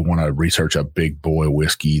I really want to research a big boy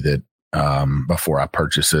whiskey that before I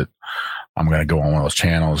purchase it, I'm going to go on one of those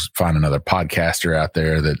channels, find another podcaster out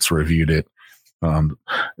there that's reviewed it.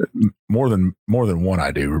 More than one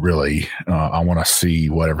I do, really. I want to see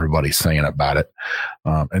what everybody's saying about it,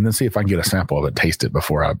 and then see if I can get a sample of it, taste it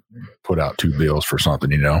before I put out $2 bills for something,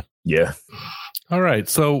 Yeah. All right.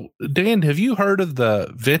 So, Dan, have you heard of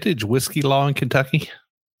the vintage whiskey law in Kentucky?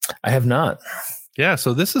 I have not. Yeah.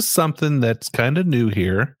 So this is something that's kind of new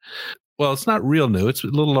here. Well, it's not real new. It's a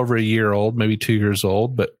little over a year old, maybe 2 years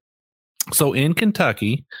old. But so in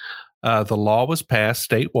Kentucky, the law was passed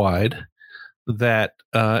statewide that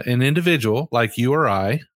an individual like you or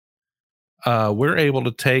I, we're able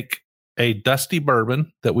to take a dusty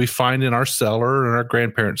bourbon that we find in our cellar or our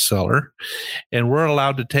grandparents' cellar, and we're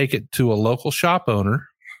allowed to take it to a local shop owner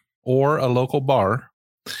or a local bar,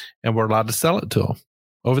 and we're allowed to sell it to them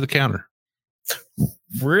over the counter.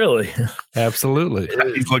 Really? Absolutely.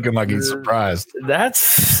 He's looking like he's surprised.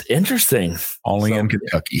 That's interesting. Only in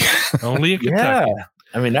Kentucky. Only in Kentucky. Yeah.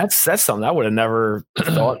 I mean, that's something I would have never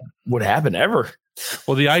thought would happen ever.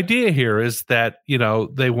 Well, the idea here is that,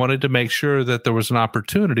 they wanted to make sure that there was an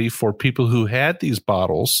opportunity for people who had these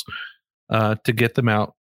bottles to get them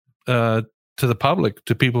out to the public,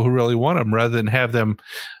 to people who really want them, rather than have them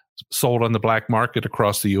sold on the black market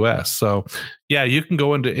across the U.S. So, yeah, you can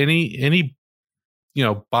go into any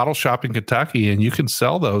bottle shop in Kentucky and you can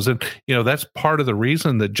sell those. And, that's part of the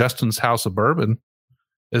reason that Justin's House of Bourbon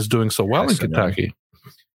is doing so well in Kentucky.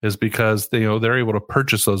 Is because they're able to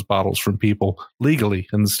purchase those bottles from people legally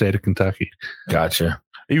in the state of Kentucky. Gotcha.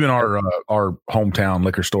 Even our hometown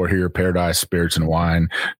liquor store here, Paradise Spirits and Wine,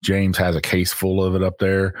 James has a case full of it up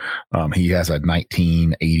there. He has a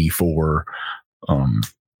 1984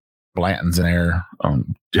 Blanton's in there.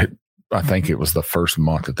 I think it was the first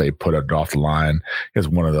month that they put it off the line. He has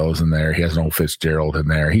one of those in there. He has an old Fitzgerald in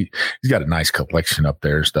there. He's got a nice collection up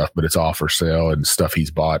there and stuff, but it's all for sale and stuff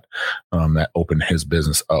he's bought that opened his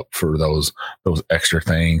business up for those extra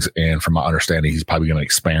things. And from my understanding, he's probably going to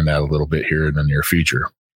expand that a little bit here in the near future.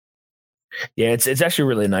 Yeah, it's actually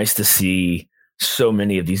really nice to see so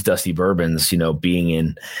many of these dusty bourbons,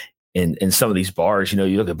 being in some of these bars. You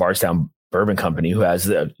look at Bardstown Bourbon Company, who has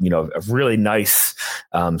a really nice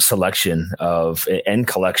selection of and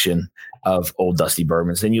collection of old dusty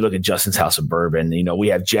bourbons. Then you look at Justin's House of Bourbon. We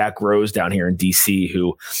have Jack Rose down here in DC,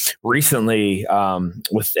 who recently,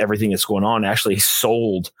 with everything that's going on, actually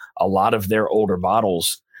sold a lot of their older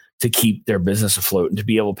bottles to keep their business afloat and to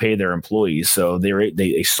be able to pay their employees. So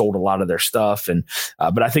they sold a lot of their stuff,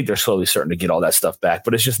 but I think they're slowly starting to get all that stuff back.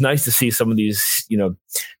 But it's just nice to see some of these,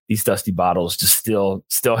 these dusty bottles just still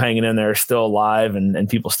hanging in there, still alive, and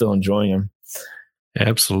people still enjoying them.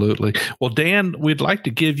 Absolutely. Well, Dan, we'd like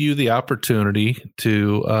to give you the opportunity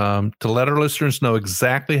to let our listeners know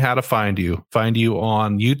exactly how to find you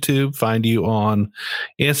on YouTube, find you on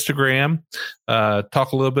Instagram,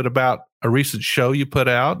 talk a little bit about a recent show you put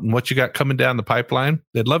out and what you got coming down the pipeline.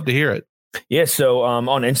 They'd love to hear it. Yeah. So on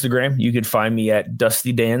Instagram, you can find me at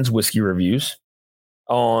Dusty Dan's Whiskey Reviews.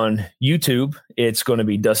 On YouTube, it's going to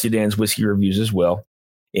be Dusty Dan's Whiskey Reviews as well.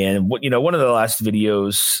 And one of the last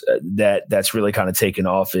videos that's really kind of taken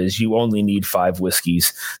off is you only need 5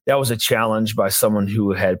 whiskeys. That was a challenge by someone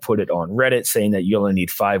who had put it on Reddit, saying that you only need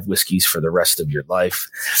 5 whiskeys for the rest of your life.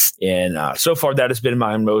 And so far, that has been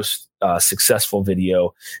my most successful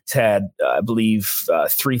video. It's had, I believe,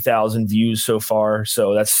 3,000 views so far.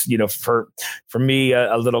 So that's, for me,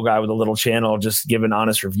 a little guy with a little channel, just giving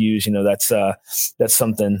honest reviews, that's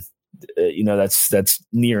something that's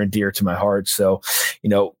near and dear to my heart. So,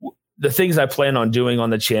 the things I plan on doing on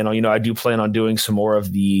the channel, I do plan on doing some more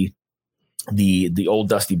of the old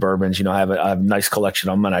dusty bourbons. I have a nice collection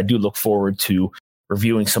of them, and I do look forward to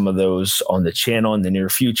reviewing some of those on the channel in the near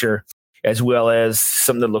future, as well as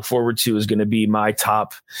something to look forward to is going to be my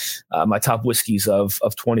top whiskeys of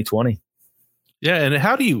 2020. Yeah.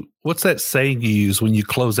 And what's that saying you use when you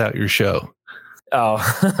close out your show? Oh,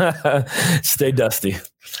 stay dusty.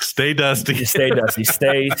 Stay dusty. Stay dusty.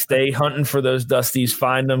 Stay hunting for those dusties.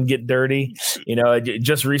 Find them. Get dirty.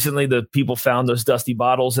 Just recently, the people found those dusty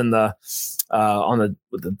bottles in the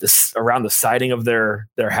around the siding of their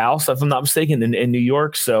house, if I'm not mistaken, in New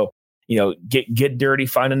York. So get dirty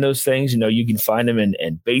finding those things. You can find them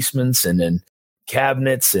in basements and in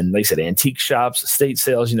cabinets and, like I said, antique shops, estate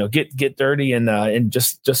sales. Get dirty and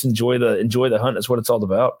just enjoy the hunt. Is what it's all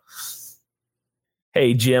about.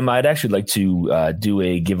 Hey, Jim, I'd actually like to do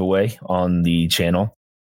a giveaway on the channel.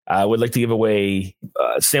 I would like to give away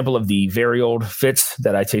a sample of the very old Fitz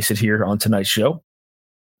that I tasted here on tonight's show.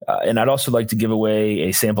 And I'd also like to give away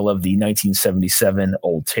a sample of the 1977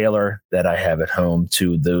 Old Taylor that I have at home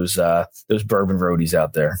to those bourbon roadies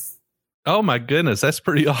out there. Oh, my goodness. That's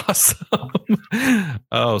pretty awesome.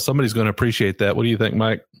 Oh, somebody's going to appreciate that. What do you think,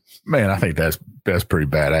 Mike? Man, I think that's pretty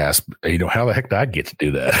badass. How the heck did I get to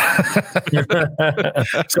do that?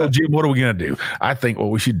 So, Jim, what are we going to do? I think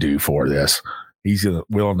what we should do for this, he's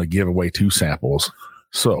willing to give away 2 samples.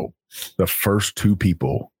 So the first 2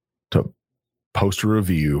 people to post a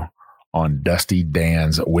review on Dusty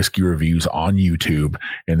Dan's Whiskey Reviews on YouTube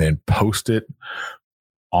and then post it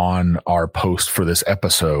on our post for this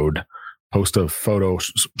episode, post a photo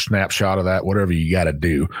snapshot of that, whatever you got to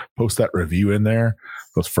do, post that review in there.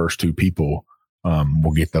 Those first 2 people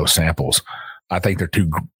will get those samples. I think they're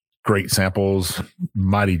 2 great samples.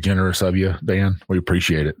 Mighty generous of you, Dan. We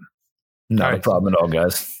appreciate it. Not a problem at all,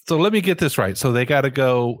 guys. So let me get this right. So they got to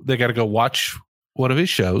go watch one of his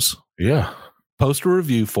shows. Yeah. Post a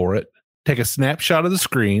review for it. Take a snapshot of the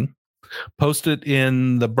screen. Post it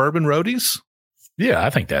in the Bourbon Roadies. Yeah, I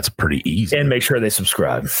think that's pretty easy. And make sure they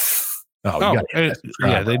subscribe.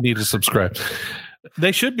 Yeah, they need to subscribe.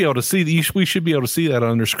 They should be able to see. We should be able to see that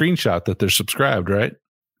on their screenshot that they're subscribed, right?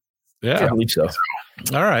 Yeah, I believe so.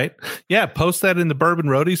 All right. Yeah, post that in the Bourbon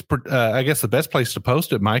Roadies. I guess the best place to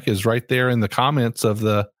post it, Mike, is right there in the comments of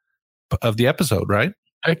the episode, right?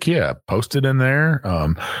 Heck yeah, post it in there.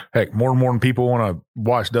 Heck, more and more people want to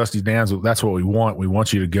watch Dusty Dan's. That's what we want. We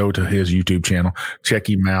want you to go to his YouTube channel, check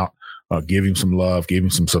him out, give him some love, give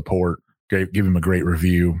him some support, give him a great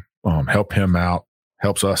review, help him out.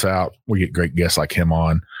 Helps us out. We get great guests like him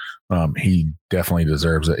on. He definitely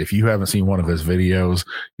deserves it. If you haven't seen one of his videos,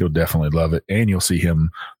 you'll definitely love it. And you'll see him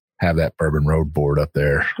have that Bourbon Road board up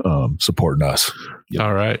there supporting us. Yep.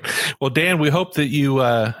 All right. Well, Dan, we hope that you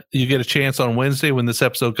get a chance on Wednesday when this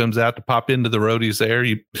episode comes out to pop into the Roadies there.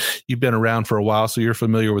 You've been around for a while, so you're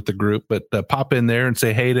familiar with the group, but pop in there and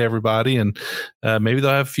say hey to everybody, and maybe they'll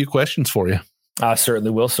have a few questions for you. I certainly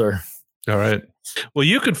will, sir. All right. Well,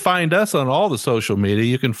 you can find us on all the social media.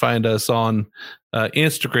 You can find us on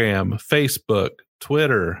Instagram, Facebook,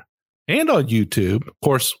 Twitter, and on YouTube. Of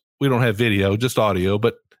course, we don't have video, just audio,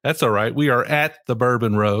 but that's all right. We are at the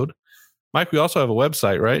Bourbon Road. Mike, we also have a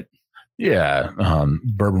website, right? Yeah,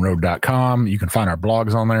 bourbonroad.com. You can find our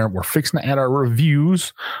blogs on there. We're fixing to add our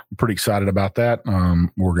reviews. I'm pretty excited about that.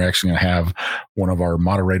 We're actually going to have one of our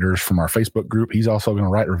moderators from our Facebook group. He's also going to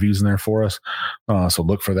write reviews in there for us. So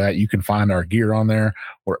look for that. You can find our gear on there.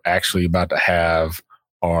 We're actually about to have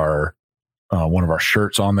our one of our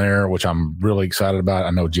shirts on there, which I'm really excited about.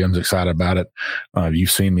 I know Jim's excited about it.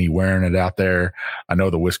 You've seen me wearing it out there. I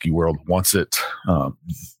know the whiskey world wants it.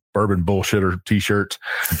 Bourbon Bullshitter t-shirts.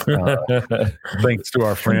 Thanks to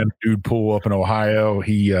our friend Dude Pool up in Ohio.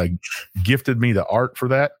 He gifted me the art for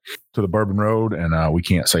that to the Bourbon Road, and we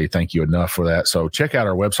can't say thank you enough for that. So check out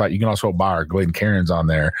our website. You can also buy our Glencairns on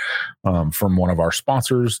there from one of our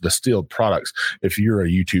sponsors, Distilled Products. If you're a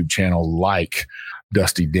YouTube channel like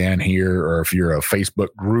Dusty Dan here, or if you're a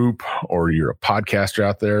Facebook group, or you're a podcaster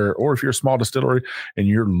out there, or if you're a small distillery and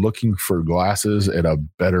you're looking for glasses at a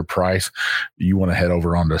better price, you want to head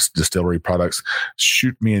over on to Distillery Products,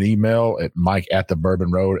 shoot me an email at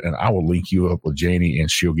Mike@the-Bourbon Road, and I will link you up with Janie, and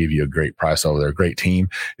she'll give you a great price over there. Great team.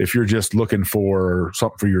 If you're just looking for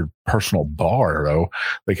something for your personal bar, though,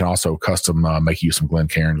 they can also custom make you some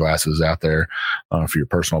Glencairn glasses out there for your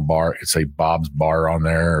personal bar. It could say Bob's Bar on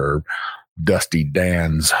there, or Dusty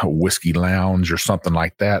Dan's Whiskey Lounge, or something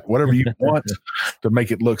like that. Whatever you want to make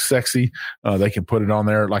it look sexy, they can put it on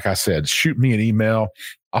there. Like I said, shoot me an email.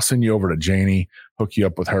 I'll send you over to Janie, hook you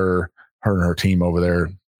up with her and her team over there.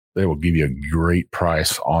 They will give you a great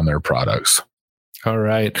price on their products. All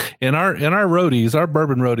right. And our roadies, our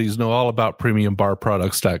bourbon roadies, know all about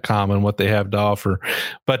premiumbarproducts.com and what they have to offer.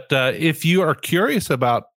 But if you are curious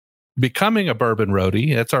about becoming a bourbon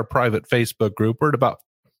roadie, that's our private Facebook group. We're at about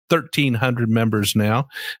 1,300 members now.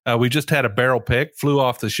 We just had a barrel pick, flew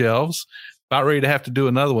off the shelves. About ready to have to do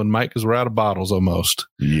another one, Mike, because we're out of bottles almost.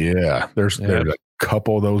 Yeah, there's a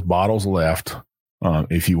couple of those bottles left.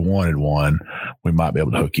 if you wanted one, we might be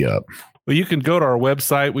able to hook you up. Well, you can go to our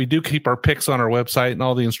website. We do keep our picks on our website, and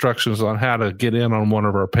all the instructions on how to get in on one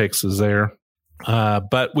of our picks is there.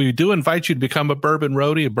 But we do invite you to become a bourbon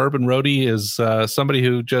roadie. A bourbon roadie is somebody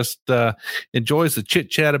who just enjoys the chit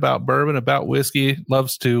chat about bourbon, about whiskey,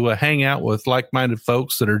 loves to hang out with like-minded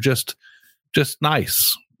folks that are just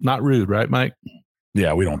nice, not rude, right, Mike?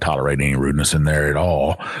 Yeah, we don't tolerate any rudeness in there at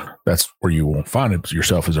all. That's where you won't find it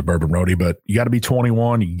yourself as a bourbon roadie, but you got to be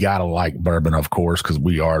 21. You got to like bourbon, of course, because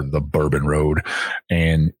we are the Bourbon Road,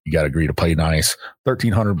 and you got to agree to play nice.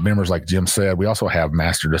 1,300 members, like Jim said. We also have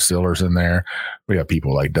master distillers in there. We have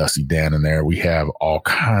people like Dusty Dan in there. We have all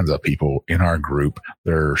kinds of people in our group.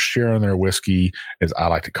 They're sharing their whiskey, as I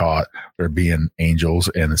like to call it. They're being angels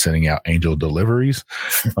and sending out angel deliveries.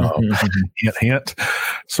 Hint, hint.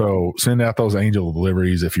 So send out those angel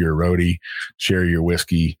deliveries if you're a roadie. Share your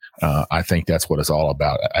whiskey. I think that's what it's all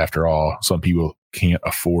about. After all, some people can't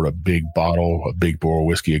afford a big bottle, a big bore of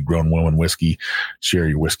whiskey, a grown woman whiskey. Share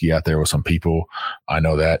your whiskey out there with some people. I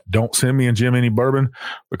know that. Don't send me and Jim any bourbon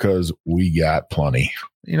because we got plenty.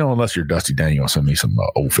 You know, unless you're Dusty Dan, you want to send me some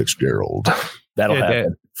Old Fitzgerald. That'll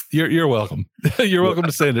happen. You're welcome. You're welcome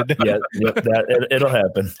to send it. Yeah, it'll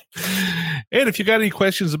happen. And if you got any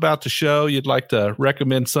questions about the show, you'd like to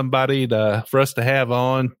recommend somebody for us to have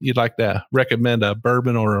on, you'd like to recommend a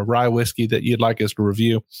bourbon or a rye whiskey that you'd like us to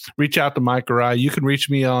review, reach out to Mike or I. You can reach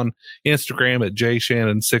me on Instagram at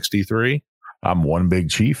jshannon63. I'm One Big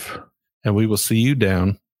Chief. And we will see you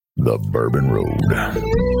down the Bourbon Road.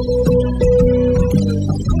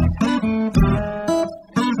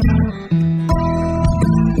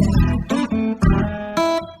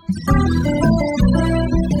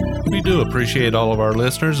 We do appreciate all of our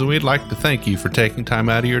listeners, and we'd like to thank you for taking time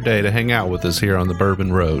out of your day to hang out with us here on the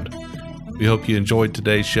Bourbon Road. We hope you enjoyed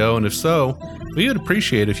today's show, and if so, we would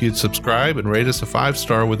appreciate if you'd subscribe and rate us a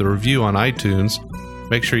 5-star with a review on iTunes.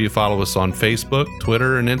 Make sure you follow us on Facebook,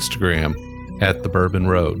 Twitter, and Instagram at the Bourbon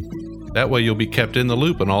Road. That way you'll be kept in the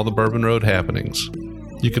loop on all the Bourbon Road happenings.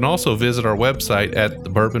 You can also visit our website at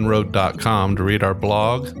thebourbonroad.com to read our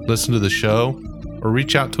blog, listen to the show, or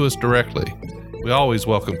reach out to us directly. We always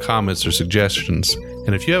welcome comments or suggestions,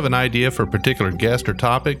 and if you have an idea for a particular guest or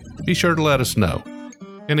topic, be sure to let us know.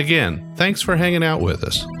 And again, thanks for hanging out with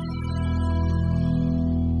us.